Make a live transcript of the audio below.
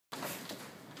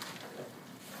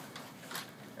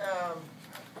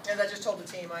just told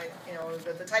the team,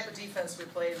 the type of defense we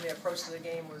played and the approach to the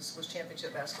game was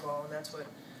championship basketball, and that's what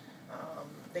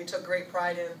they took great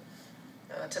pride in.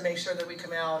 To make sure that we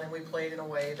come out and we played in a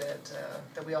way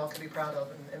that we all can be proud of,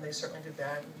 and they certainly did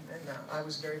that. And I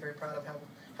was very, very proud of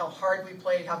how hard we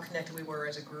played, how connected we were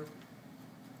as a group.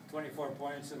 24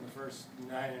 points in the first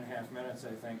 9.5 minutes,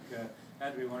 I think,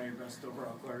 had to be one of your best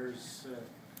overall quarters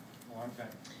in a long time.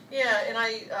 Yeah, and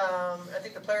I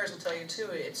think the players will tell you too,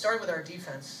 it started with our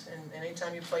defense. And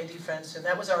anytime you play defense, and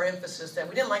that was our emphasis, that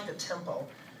we didn't like the tempo,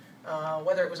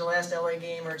 whether it was the last LA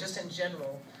game or just in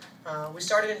general. We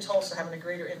started in Tulsa having a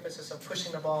greater emphasis of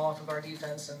pushing the ball off of our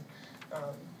defense and,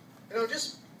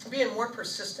 just being more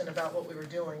persistent about what we were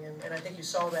doing. And I think you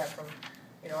saw that from,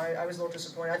 I was a little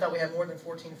disappointed. I thought we had more than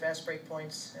 14 fast break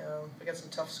points. We got some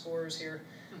tough scores here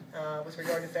with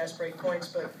regard to fast break points.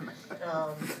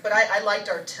 But I liked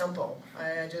our tempo.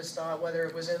 I just thought whether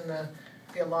it was in the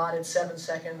allotted 7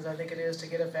 seconds, I think it is, to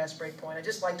get a fast break point, I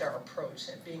just liked our approach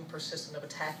and being persistent of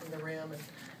attacking the rim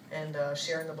and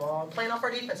sharing the ball and playing off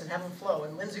our defense and having flow.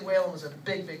 And Lindsey Whalen was a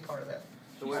big, big part of that.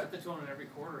 So we set the tone in every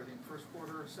quarter. I think first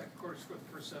quarter, second quarter, scored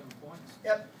the first 7 points.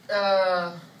 Yep.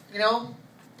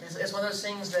 It's one of those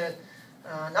things that,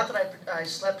 not that I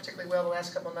slept particularly well the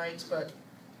last couple of nights, but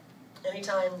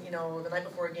anytime, the night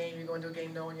before a game, you go into a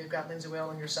game knowing you've got Lindsey Whalen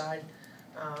on your side,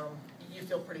 you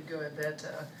feel pretty good that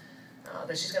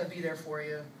she's going to be there for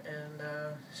you. And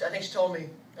I think she told me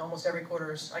almost every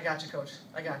quarter, I got you, Coach.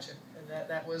 I got you.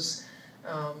 That was,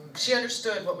 she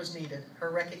understood what was needed. Her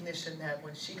recognition that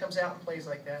when she comes out and plays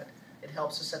like that, it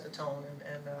helps to set the tone.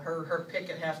 And her pick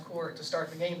at half court to start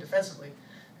the game defensively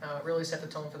really set the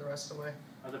tone for the rest of the way.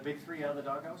 Are the big three out of the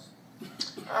doghouse?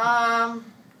 I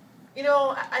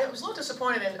was a little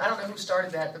disappointed in, I don't know who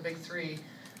started that, the big three.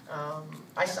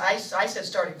 I said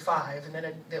starting five, and then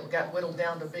it got whittled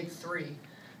down to big three.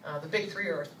 The big three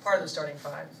are part of the starting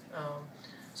five.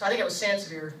 So I think it was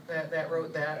Sansevier that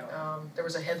wrote that. There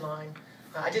was a headline.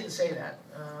 I didn't say that.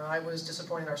 I was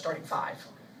disappointed in our starting five.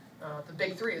 The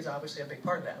big three is obviously a big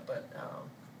part of that, but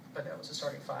that was the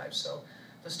starting five. So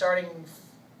the starting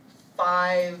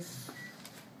five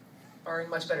are in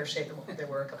much better shape than what they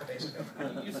were a couple days ago.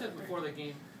 You said before the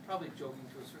game, probably joking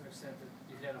to a certain extent, that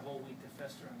you had a whole week to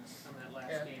fester on that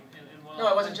last game. And while no,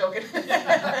 I wasn't joking.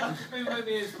 I mean,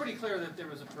 it's pretty clear that there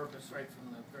was a purpose right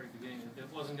from the very beginning. It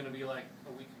wasn't going to be like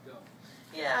a week ago.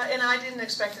 Yeah, and I didn't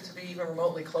expect it to be even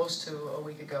remotely close to a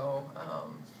week ago.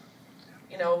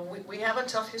 We have a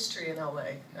tough history in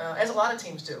LA, as a lot of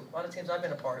teams do. A lot of teams I've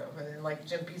been a part of. And like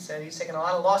Jim Pete said, he's taken a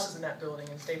lot of losses in that building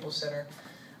in Staples Center.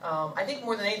 I think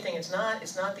more than anything, it's not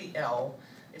the L,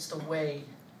 it's the way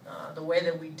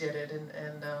that we did it.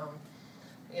 And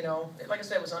like I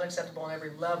said, it was unacceptable on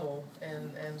every level.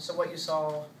 And so what you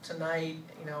saw tonight,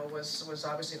 was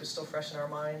obviously, it was still fresh in our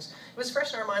minds. It was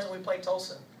fresh in our minds when we played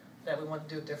Tulsa, that we wanted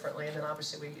to do it differently. And then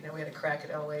obviously we had a crack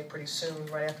at LA pretty soon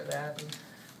right after that.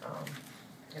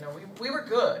 And we were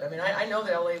good. I mean, I know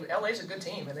that LA's a good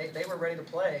team, and they were ready to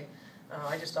play.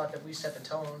 I just thought that we set the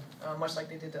tone, much like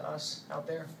they did to us out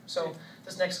there. So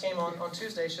this next game on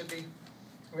Tuesday should be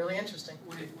really interesting.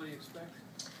 What do you expect?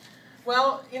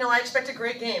 Well, I expect a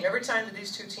great game. Every time that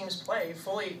these two teams play,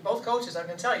 both coaches, I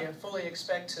can tell you, fully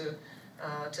expect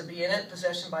to be in it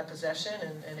possession by possession,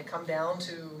 and it come down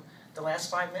to the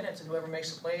last 5 minutes, and whoever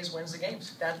makes the plays wins the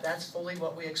games. That's fully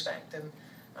what we expect. And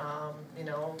we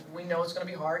know it's going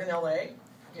to be hard in LA.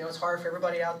 It's hard for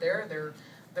everybody out there.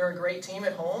 They're a great team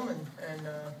at home, and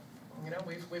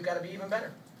we've got to be even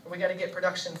better. We got to get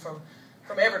production from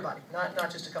everybody,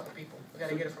 not just a couple people. We got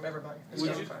to get it from everybody.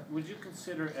 Would you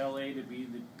consider LA to be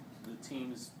the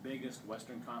team's biggest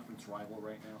Western Conference rival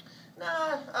right now?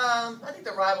 Nah, I think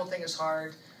the rival thing is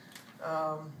hard.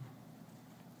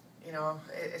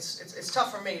 It's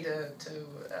tough for me to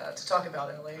talk about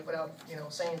LA without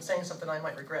saying something I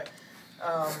might regret.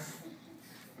 I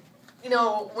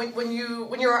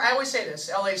always say this,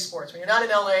 LA sports. When you're not in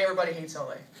LA, everybody hates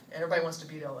LA, and everybody wants to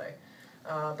beat LA.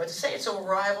 But to say it's a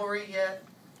rivalry yet,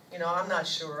 I'm not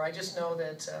sure. I just know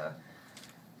that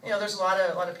there's a lot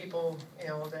of people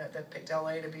that picked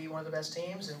LA to be one of the best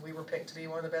teams, and we were picked to be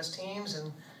one of the best teams,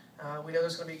 and we know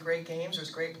there's going to be great games.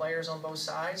 There's great players on both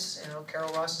sides.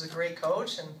 Carol Ross is a great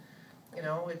coach, and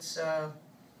it's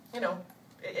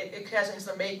it has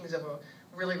the makings of a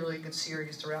really, really good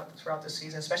series throughout the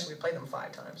season. Especially we played them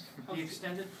 5 times. The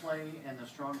extended play and the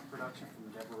strong production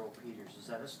from Devereaux Peters, is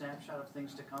that a snapshot of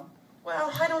things to come?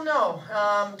 Well, I don't know.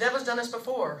 Dev has done this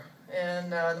before,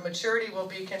 and the maturity will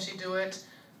be, can she do it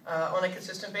on a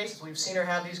consistent basis? We've seen her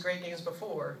have these great games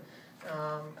before.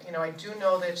 I do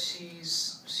know that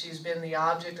she's been the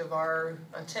object of our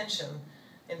attention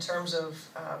in terms of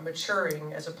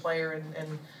maturing as a player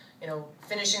and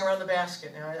finishing around the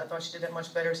basket. Now, I thought she did that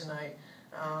much better tonight.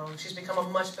 She's become a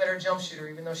much better jump shooter,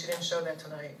 even though she didn't show that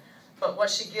tonight. But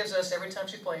what she gives us every time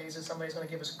she plays is somebody's going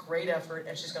to give us great effort,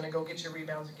 and she's going to go get you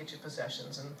rebounds and get you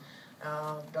possessions. And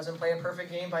doesn't play a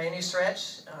perfect game by any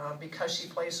stretch because she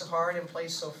plays so hard and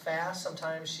plays so fast.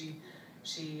 Sometimes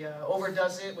she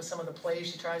overdoes it with some of the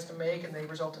plays she tries to make, and they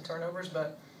result in turnovers.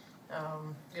 But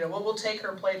we'll take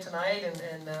her play tonight,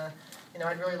 and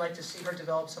I'd really like to see her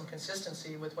develop some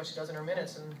consistency with what she does in her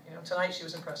minutes. And tonight she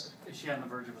was impressive. Is she on the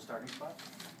verge of a starting spot?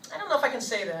 I don't know if I can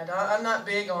say that. I'm not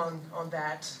big on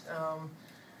that.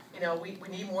 We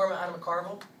need more out of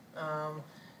McCarville.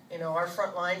 Our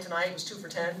front line tonight was 2 for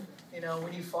 10. We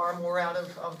need far more out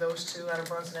of those two, out of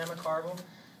Brunson and McCarville.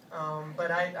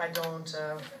 But I don't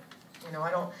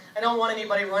want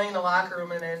anybody running in the locker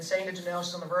room and saying to Janelle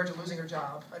she's on the verge of losing her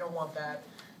job. I don't want that.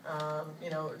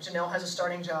 Janelle has a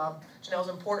starting job. Janelle's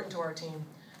important to our team.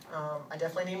 I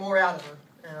definitely need more out of her.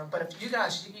 But if you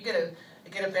guys, you get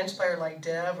a bench player like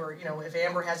Dev, or if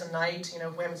Amber has a night,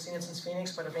 we haven't seen it since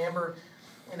Phoenix, but if Amber,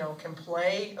 can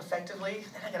play effectively,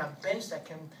 then I got a bench that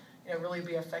can, really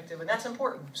be effective, and that's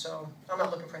important. So I'm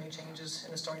not looking for any changes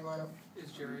in the starting lineup.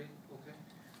 Is Jerry okay?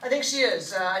 I think she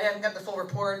is. I haven't got the full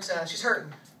report. She's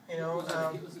hurting.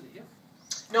 Was it a hip?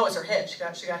 No, it's her hip. She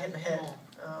got hit in the head.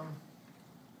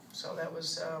 So that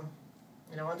was,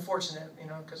 unfortunate.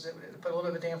 Because it put a little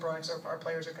bit of a damper on it. So our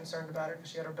players are concerned about her because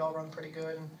she had her bell rung pretty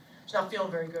good, and she's not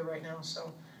feeling very good right now.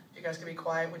 So if you guys can be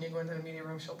quiet when you go into the media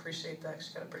room, she'll appreciate that.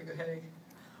 She's got a pretty good headache.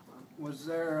 Was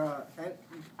there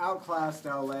outclassed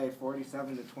LA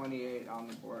 47-28 on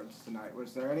the boards tonight?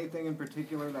 Was there anything in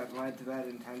particular that led to that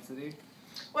intensity?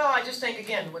 Well, I just think,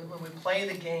 again, when we play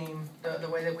the game the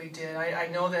way that we did, I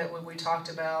know that when we talked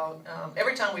about,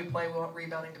 every time we play, we want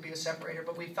rebounding to be a separator,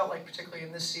 but we felt like, particularly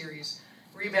in this series,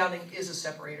 rebounding is a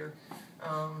separator.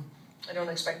 I don't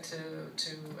expect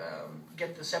to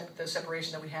get the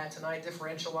separation that we had tonight,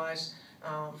 differential-wise.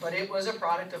 But it was a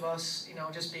product of us,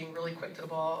 just being really quick to the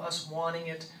ball, us wanting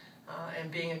it,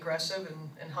 and being aggressive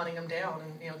and hunting them down.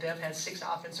 And Dev had 6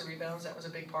 offensive rebounds. That was a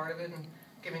big part of it, and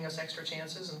giving us extra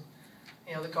chances. And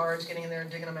the guards getting in there and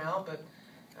digging them out. But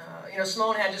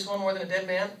Simone had just one more than a dead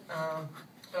man.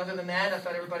 But other than that, I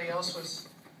thought everybody else was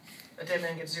a dead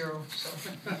man gets 0. So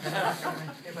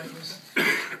everybody was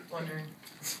wondering.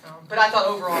 But I thought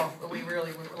overall we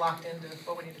really were locked into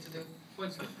what we needed to do.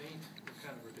 Points in the paint were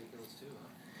kind of ridiculous too,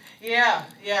 huh?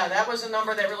 Yeah, that was a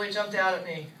number that really jumped out at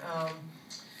me.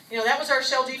 That was our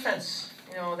shell defense.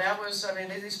 That was,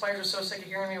 these players are so sick of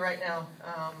hearing me right now.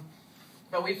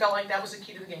 But we felt like that was the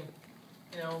key to the game.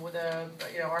 With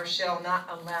our shell not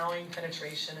allowing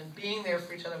penetration and being there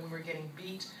for each other, we were getting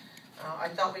beat. I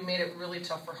thought we made it really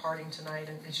tough for Harding tonight,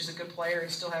 and she's a good player and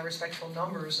still had respectable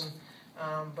numbers.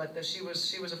 But she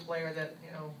was a player that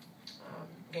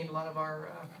gained a lot of our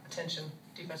attention,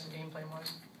 defensive game plan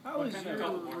wise. How has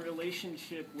your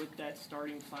relationship with that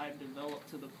starting 5 developed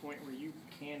to the point where you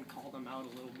can call them out a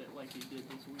little bit like you did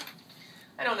this week?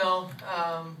 I don't know.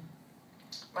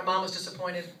 My mom was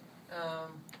disappointed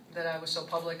that I was so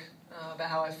public about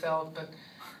how I felt, but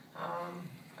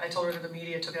I told her that the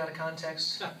media took it out of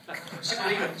context. She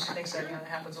believes it. She thinks that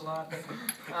happens a lot. But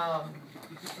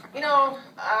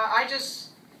I just,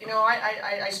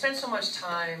 I spend so much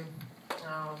time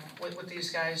with these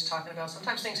guys talking about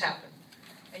sometimes things happen,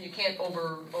 and you can't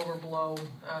overblow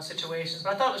situations.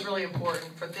 But I thought it was really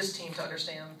important for this team to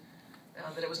understand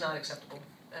that it was not acceptable,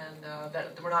 and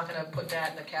that we're not going to put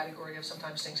that in the category of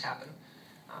sometimes things happen.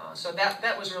 So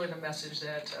that was really the message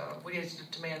that we need to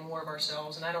demand more of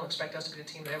ourselves, and I don't expect us to be the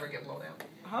team that ever get blown out.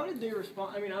 How did they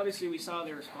respond? Obviously we saw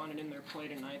they responded in their play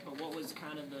tonight, but what was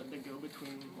kind of the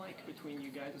go-between between you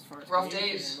guys as far as rough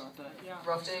days about that? Yeah.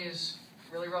 Rough days,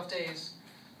 really rough days.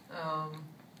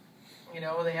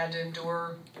 They had to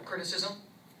endure criticism.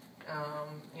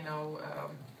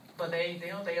 But they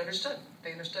understood.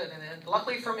 They understood, and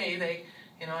luckily for me, like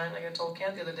I told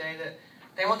Kent the other day that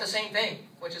they want the same thing,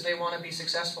 which is they want to be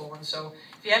successful. And so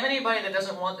if you have anybody that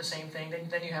doesn't want the same thing,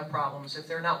 then you have problems. If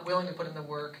they're not willing to put in the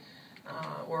work,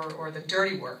 or the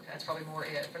dirty work, that's probably more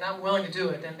it. If they're not willing to do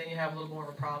it, then you have a little more of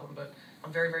a problem. But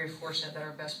I'm very, very fortunate that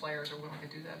our best players are willing to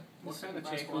do that. What kind of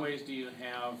takeaways do you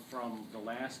have from the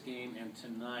last game and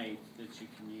tonight that you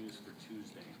can use for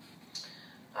Tuesday?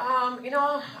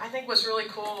 I think what's really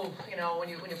cool, when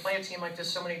you play a team like this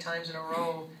so many times in a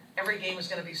row, every game is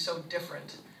going to be so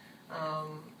different.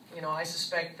 I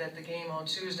suspect that the game on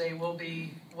Tuesday will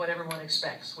be what everyone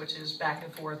expects, which is back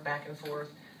and forth,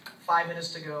 5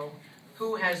 minutes to go.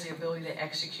 Who has the ability to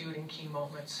execute in key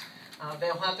moments?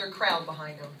 They'll have their crowd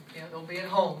behind them. They'll be at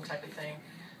home type of thing.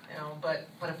 You know, but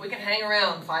if we can hang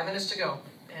around 5 minutes to go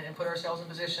and put ourselves in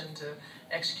position to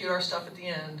execute our stuff at the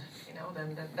end, you know,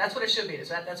 then that's what it should be.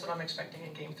 That's what I'm expecting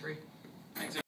in Game 3. Thanks.